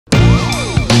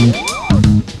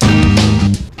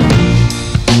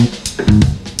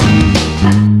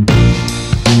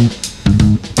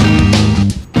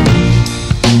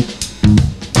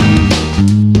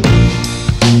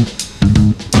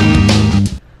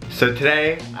So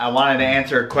today, I wanted to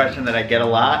answer a question that I get a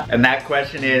lot, and that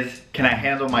question is, can I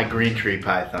handle my green tree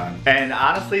python? And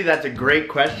honestly, that's a great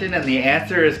question, and the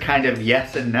answer is kind of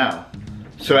yes and no.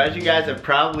 So as you guys have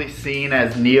probably seen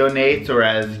as neonates or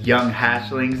as young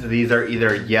hatchlings, these are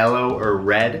either yellow or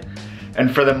red.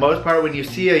 And for the most part, when you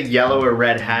see a yellow or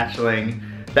red hatchling,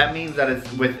 that means that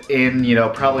it's within, you know,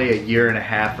 probably a year and a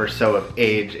half or so of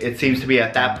age. It seems to be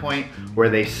at that point where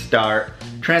they start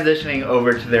transitioning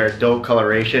over to their adult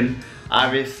coloration.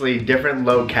 Obviously, different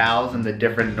locales and the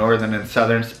different northern and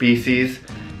southern species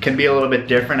can be a little bit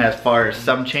different as far as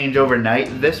some change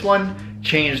overnight. This one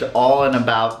changed all in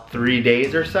about 3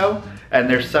 days or so, and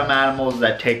there's some animals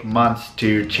that take months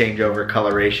to change over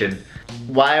coloration.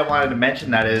 Why I wanted to mention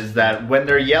that is that when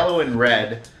they're yellow and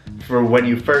red, for when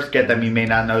you first get them, you may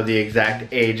not know the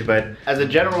exact age, but as a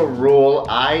general rule,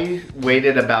 I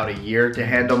waited about a year to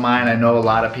handle mine. I know a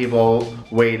lot of people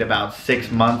wait about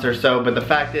 6 months or so, but the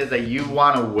fact is that you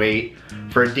want to wait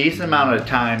for a decent amount of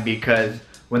time because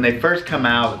when they first come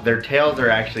out, their tails are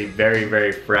actually very,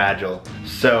 very fragile.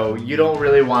 So you don't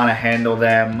really want to handle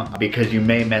them because you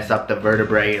may mess up the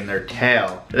vertebrae in their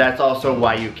tail. That's also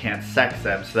why you can't sex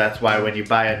them. So that's why when you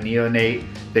buy a neonate,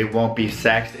 they won't be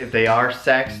sexed. If they are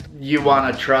sexed, you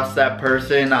want to trust that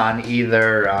person on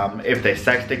either if they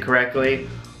sexed it correctly,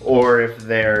 or if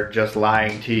they're just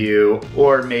lying to you,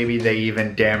 or maybe they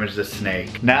even damage the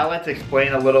snake. Now let's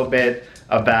explain a little bit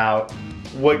about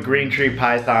what green tree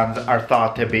pythons are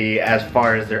thought to be as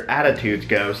far as their attitudes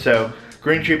go. So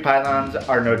green tree pythons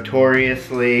are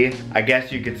notoriously, I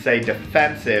guess you could say,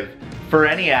 defensive for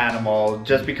any animal.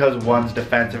 Just because one's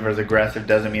defensive or is aggressive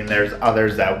doesn't mean there's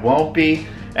others that won't be,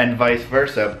 and vice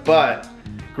versa. But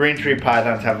green tree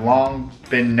pythons have long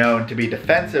been known to be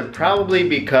defensive, probably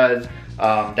because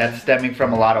that's stemming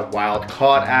from a lot of wild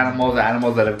caught animals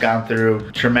that have gone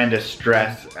through tremendous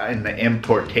stress in the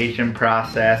importation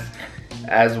process,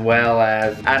 as well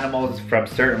as animals from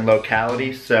certain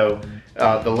localities. So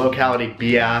the locality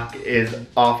Biak is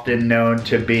often known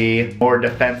to be more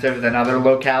defensive than other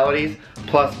localities.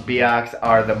 Plus Biaks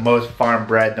are the most farm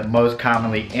bred, the most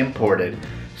commonly imported.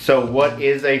 So what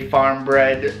is a farm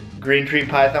bred green tree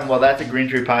python? Well, that's a green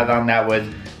tree python that was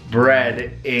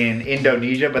bred in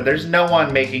Indonesia, but there's no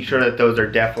one making sure that those are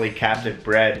definitely captive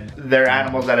bred. They're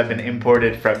animals that have been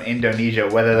imported from Indonesia,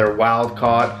 whether they're wild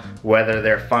caught, whether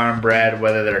they're farm bred,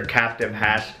 whether they're captive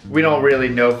hatched. We don't really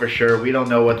know for sure. We don't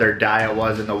know what their diet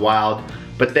was in the wild,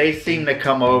 but they seem to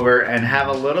come over and have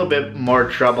a little bit more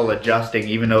trouble adjusting,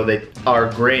 even though they are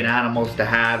great animals to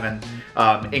have, and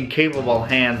in capable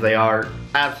hands they are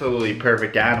absolutely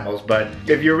perfect animals. But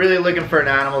if you're really looking for an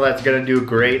animal that's gonna do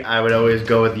great, I would always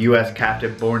go with US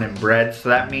captive born and bred. So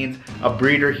that means a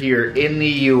breeder here in the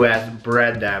US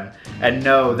bred them. And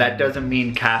no, that doesn't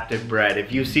mean captive bred.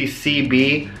 If you see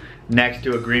CB next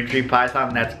to a green tree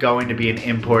python, that's going to be an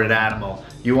imported animal.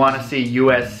 You want to see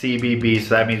US CBB,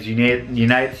 so that means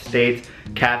United States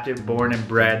captive born and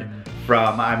bred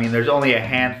from, I mean, there's only a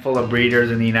handful of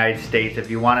breeders in the United States. If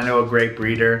you want to know a great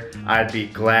breeder, I'd be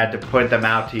glad to point them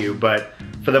out to you. But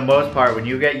for the most part, when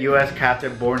you get US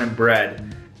captive born and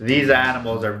bred, these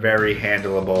animals are very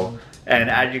handleable. And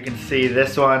as you can see,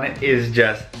 this one is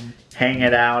just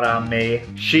hanging out on me.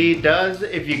 She does,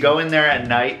 if you go in there at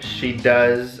night, she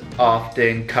does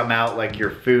often come out like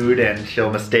your food, and she'll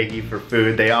mistake you for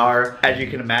food. They are, as you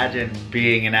can imagine,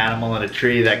 being an animal in a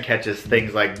tree that catches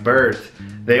things like birds,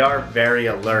 they are very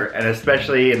alert, and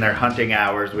especially in their hunting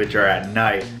hours, which are at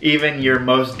night. Even your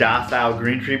most docile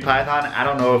green tree python, I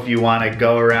don't know if you want to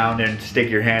go around and stick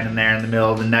your hand in there in the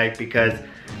middle of the night, because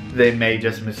they may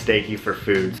just mistake you for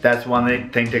food. That's one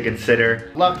thing to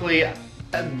consider. Luckily,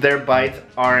 their bites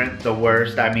aren't the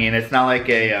worst. I mean, it's not like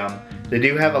they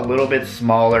do have a little bit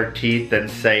smaller teeth than,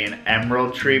 say, an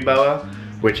emerald tree boa,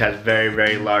 which has very,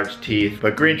 very large teeth.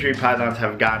 But green tree pythons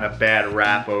have gotten a bad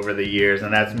rap over the years,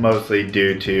 and that's mostly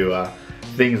due to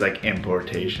things like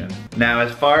importation. Now,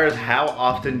 as far as how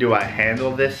often do I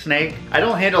handle this snake, I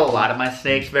don't handle a lot of my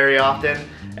snakes very often.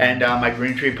 And my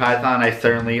green tree python, I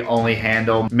certainly only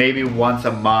handle maybe once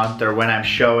a month, or when I'm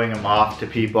showing him off to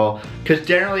people. Because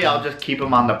generally I'll just keep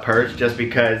him on the perch, just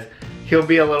because he'll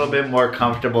be a little bit more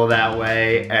comfortable that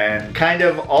way. And kind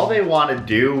of all they want to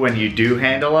do when you do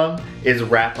handle them is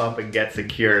wrap up and get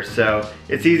secure. So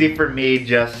it's easy for me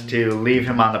just to leave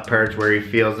him on the perch where he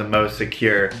feels the most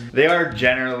secure. They are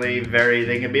generally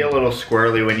they can be a little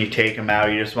squirrely when you take them out.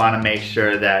 You just want to make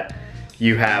sure that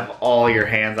you have all your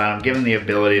hands on them, give them the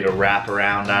ability to wrap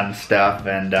around on stuff,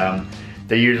 and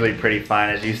they're usually pretty fine.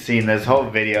 As you've seen this whole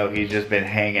video, he's just been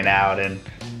hanging out, and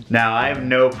now I have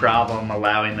no problem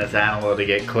allowing this animal to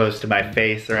get close to my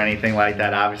face or anything like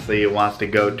that. Obviously it wants to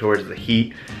go towards the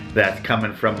heat that's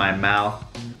coming from my mouth.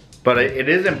 But it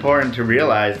is important to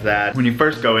realize that when you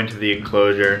first go into the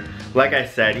enclosure, like I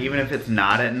said, even if it's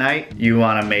not at night, you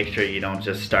want to make sure you don't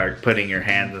just start putting your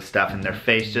hands and stuff in their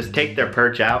face. Just take their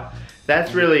perch out.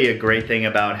 That's really a great thing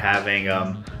about having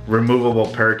removable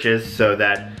perches, so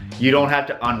that you don't have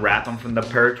to unwrap them from the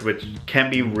perch, which can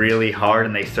be really hard,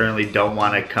 and they certainly don't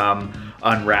want to come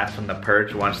unwrapped from the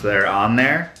perch once they're on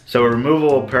there. So a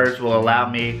removable perch will allow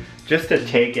me just to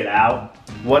take it out.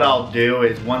 What I'll do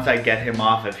is, once I get him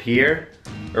off of here,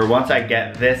 or once I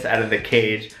get this out of the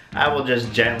cage, I will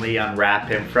just gently unwrap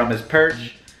him from his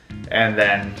perch, and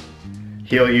then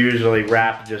he'll usually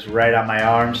wrap just right on my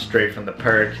arm, straight from the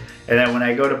perch. And then when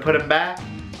I go to put him back,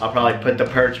 I'll probably put the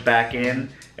perch back in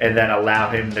and then allow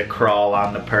him to crawl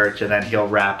on the perch, and then he'll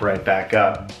wrap right back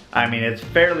up. I mean, it's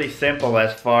fairly simple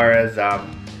as far as,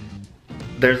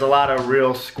 there's a lot of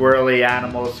real squirrely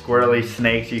animals, squirrely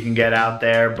snakes you can get out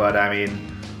there, but I mean,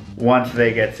 once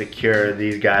they get secure,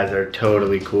 these guys are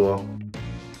totally cool.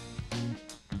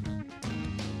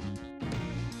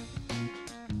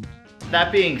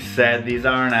 That being said, these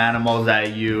aren't animals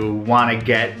that you want to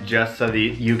get just so that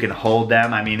you can hold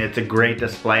them. I mean, it's a great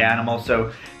display animal,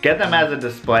 so get them as a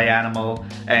display animal,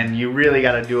 and you really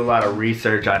got to do a lot of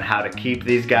research on how to keep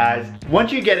these guys.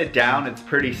 Once you get it down, it's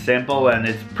pretty simple and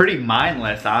it's pretty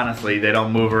mindless, honestly. They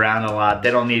don't move around a lot.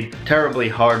 They don't need terribly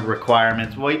hard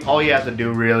requirements. All you have to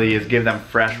do really is give them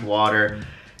fresh water,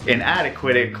 an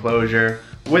adequate enclosure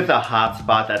with a hot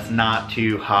spot that's not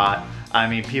too hot. I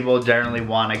mean, people generally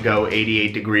want to go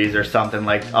 88 degrees or something,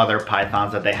 like other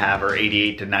pythons that they have are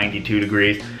 88 to 92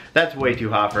 degrees. That's way too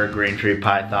hot for a green tree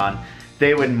python.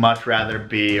 They would much rather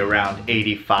be around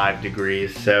 85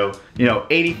 degrees. So, you know,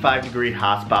 85 degree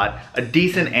hot spot, a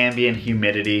decent ambient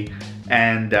humidity,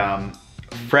 and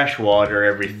fresh water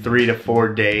every 3 to 4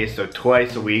 days. So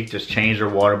twice a week, just change their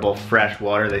water bowl, fresh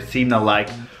water. They seem to like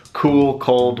cool,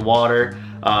 cold water.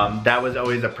 That was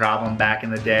always a problem back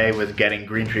in the day, was getting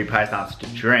green tree pythons to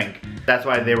drink. That's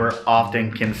why they were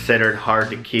often considered hard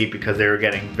to keep, because they were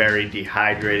getting very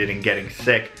dehydrated and getting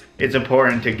sick. It's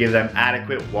important to give them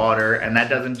adequate water, and that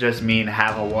doesn't just mean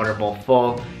have a water bowl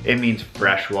full, it means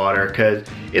fresh water, because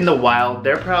in the wild,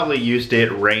 they're probably used to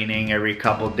it raining every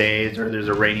couple days, or there's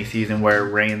a rainy season where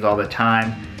it rains all the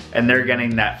time, and they're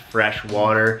getting that fresh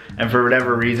water, and for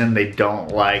whatever reason, they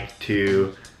don't like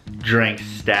to drink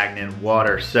stagnant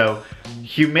water. So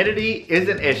humidity is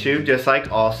an issue, just like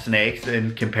all snakes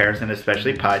in comparison,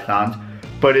 especially pythons,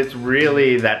 but it's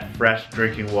really that fresh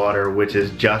drinking water which is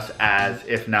just as,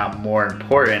 if not more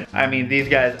important. I mean, these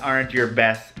guys aren't your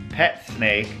best pet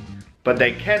snake, but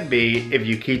they can be if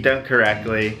you keep them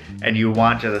correctly and you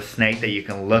want just a snake that you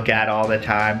can look at all the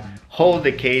time, hold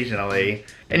occasionally,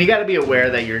 and you got to be aware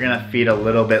that you're gonna feed a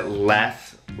little bit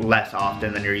less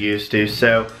often than you're used to.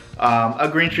 So a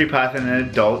green tree python, an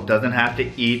adult, doesn't have to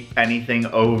eat anything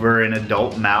over an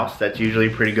adult mouse. That's usually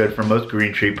pretty good for most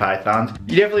green tree pythons.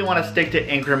 You definitely want to stick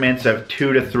to increments of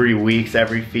 2 to 3 weeks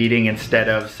every feeding, instead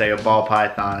of, say, a ball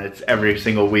python. It's every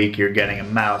single week you're getting a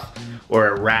mouse, or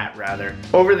a rat rather.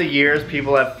 Over the years,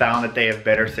 people have found that they have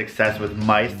better success with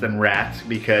mice than rats,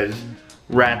 because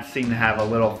rats seem to have a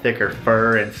little thicker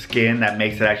fur and skin that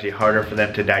makes it actually harder for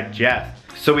them to digest.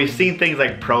 So we've seen things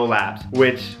like prolapse,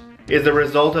 which is a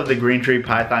result of the green tree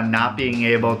python not being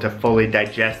able to fully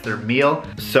digest their meal.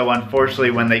 So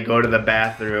unfortunately, when they go to the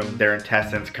bathroom, their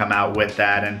intestines come out with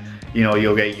that, and you know,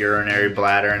 you'll get urinary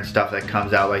bladder and stuff that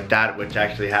comes out like that, which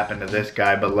actually happened to this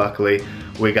guy, but luckily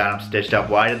we got him stitched up.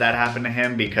 Why did that happen to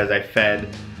him? Because I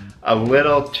fed a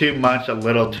little too much, a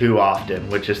little too often,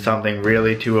 which is something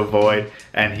really to avoid,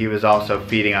 and he was also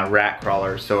feeding on rat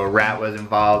crawlers, so a rat was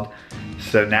involved.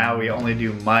 So now we only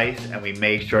do mice, and we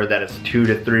make sure that it's 2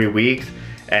 to 3 weeks,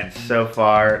 and so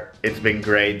far it's been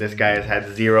great. This guy has had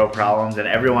 0 problems, and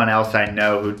everyone else I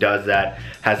know who does that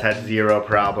has had 0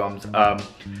 problems.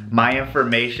 My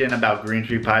information about green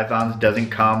tree pythons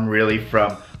doesn't come really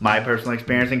from my personal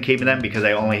experience in keeping them, because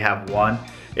I only have one.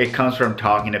 It comes from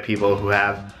talking to people who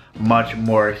have much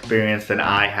more experience than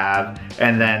I have,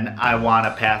 and then I want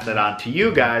to pass it on to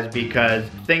you guys, because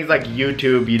things like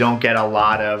YouTube, you don't get a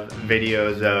lot of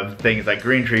videos of things like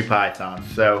green tree pythons.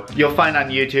 So you'll find on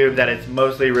YouTube that it's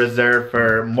mostly reserved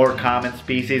for more common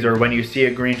species, or when you see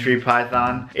a green tree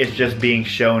python, it's just being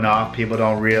shown off. People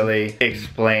don't really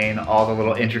explain all the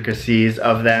little intricacies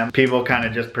of them. People kind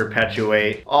of just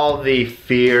perpetuate all the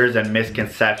fears and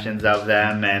misconceptions of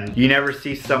them, and you never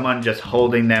see someone just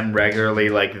holding them regularly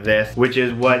like this, which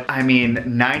is what, I mean,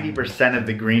 90% of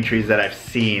the green trees that I've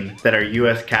seen that are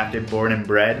US captive born and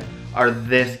bred are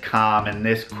this calm and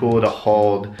this cool to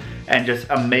hold, and just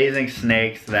amazing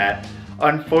snakes that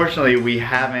unfortunately we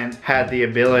haven't had the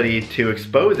ability to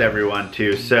expose everyone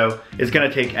to. So it's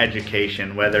gonna take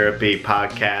education, whether it be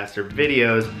podcasts or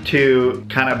videos, to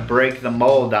kind of break the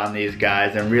mold on these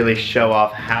guys and really show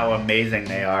off how amazing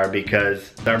they are, because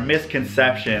their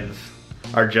misconceptions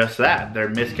are just that. They're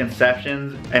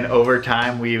misconceptions, and over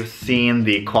time we've seen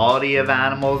the quality of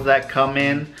animals that come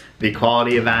in, the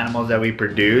quality of animals that we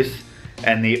produce,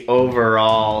 and the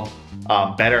overall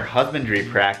better husbandry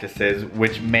practices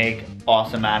which make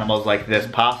awesome animals like this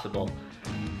possible.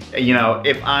 You know,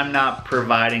 if I'm not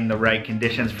providing the right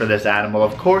conditions for this animal,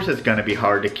 of course it's gonna be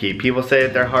hard to keep. People say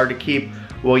that they're hard to keep.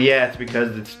 Well, yeah, it's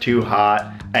because it's too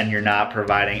hot and you're not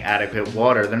providing adequate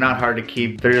water. They're not hard to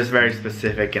keep, they're just very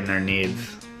specific in their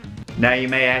needs. Now you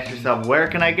may ask yourself, where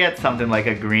can I get something like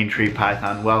a green tree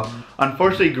python? Well,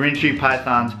 unfortunately green tree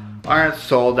pythons aren't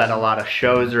sold at a lot of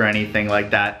shows or anything like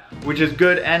that, which is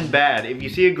good and bad. If you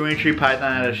see a green tree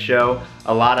python at a show,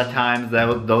 a lot of times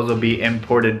those will be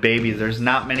imported babies. There's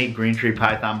not many green tree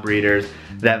python breeders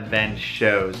that vend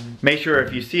shows. Make sure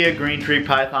if you see a green tree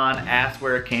python, ask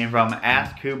where it came from,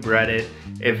 ask who bred it.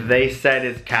 If they said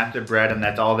it's captive bred and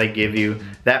that's all they give you,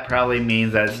 that probably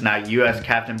means that it's not US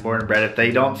captive born and bred. If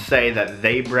they don't say that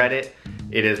they bred it,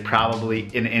 it is probably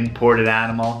an imported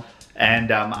animal.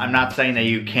 And I'm not saying that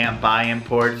you can't buy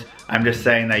imports. I'm just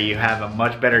saying that you have a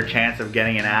much better chance of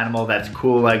getting an animal that's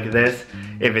cool like this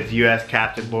if it's US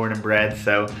captive born and bred.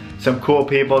 So some cool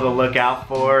people to look out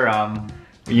for.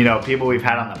 You know, people we've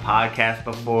had on the podcast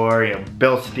before. You know,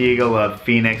 Bill Stiegel of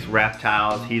Phoenix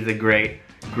Reptiles. He's a great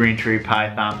green tree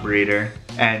python breeder.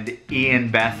 And Ian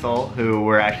Bessel, who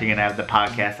we're actually gonna have the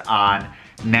podcast on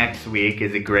next week,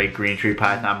 is a great green tree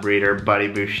python breeder.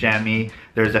 Buddy Buscemi.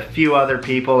 There's a few other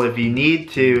people. If you need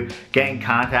to get in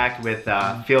contact with,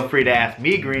 feel free to ask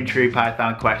me green tree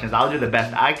python questions. I'll do the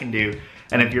best I can do.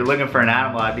 And if you're looking for an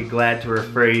animal, I'd be glad to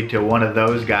refer you to one of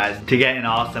those guys to get an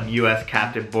awesome US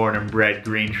captive born and bred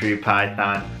green tree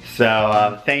python.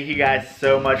 So thank you guys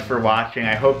so much for watching.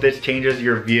 I hope this changes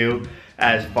your view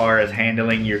as far as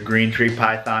handling your green tree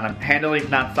python. Handling's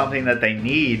not something that they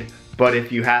need, but if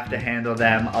you have to handle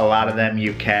them, a lot of them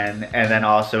you can. And then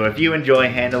also, if you enjoy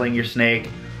handling your snake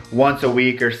once a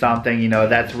week or something, you know,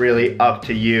 that's really up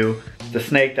to you. The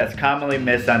snake that's commonly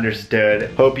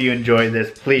misunderstood. Hope you enjoyed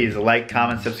this. Please like,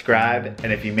 comment, subscribe,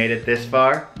 and if you made it this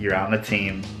far, you're on the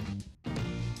team.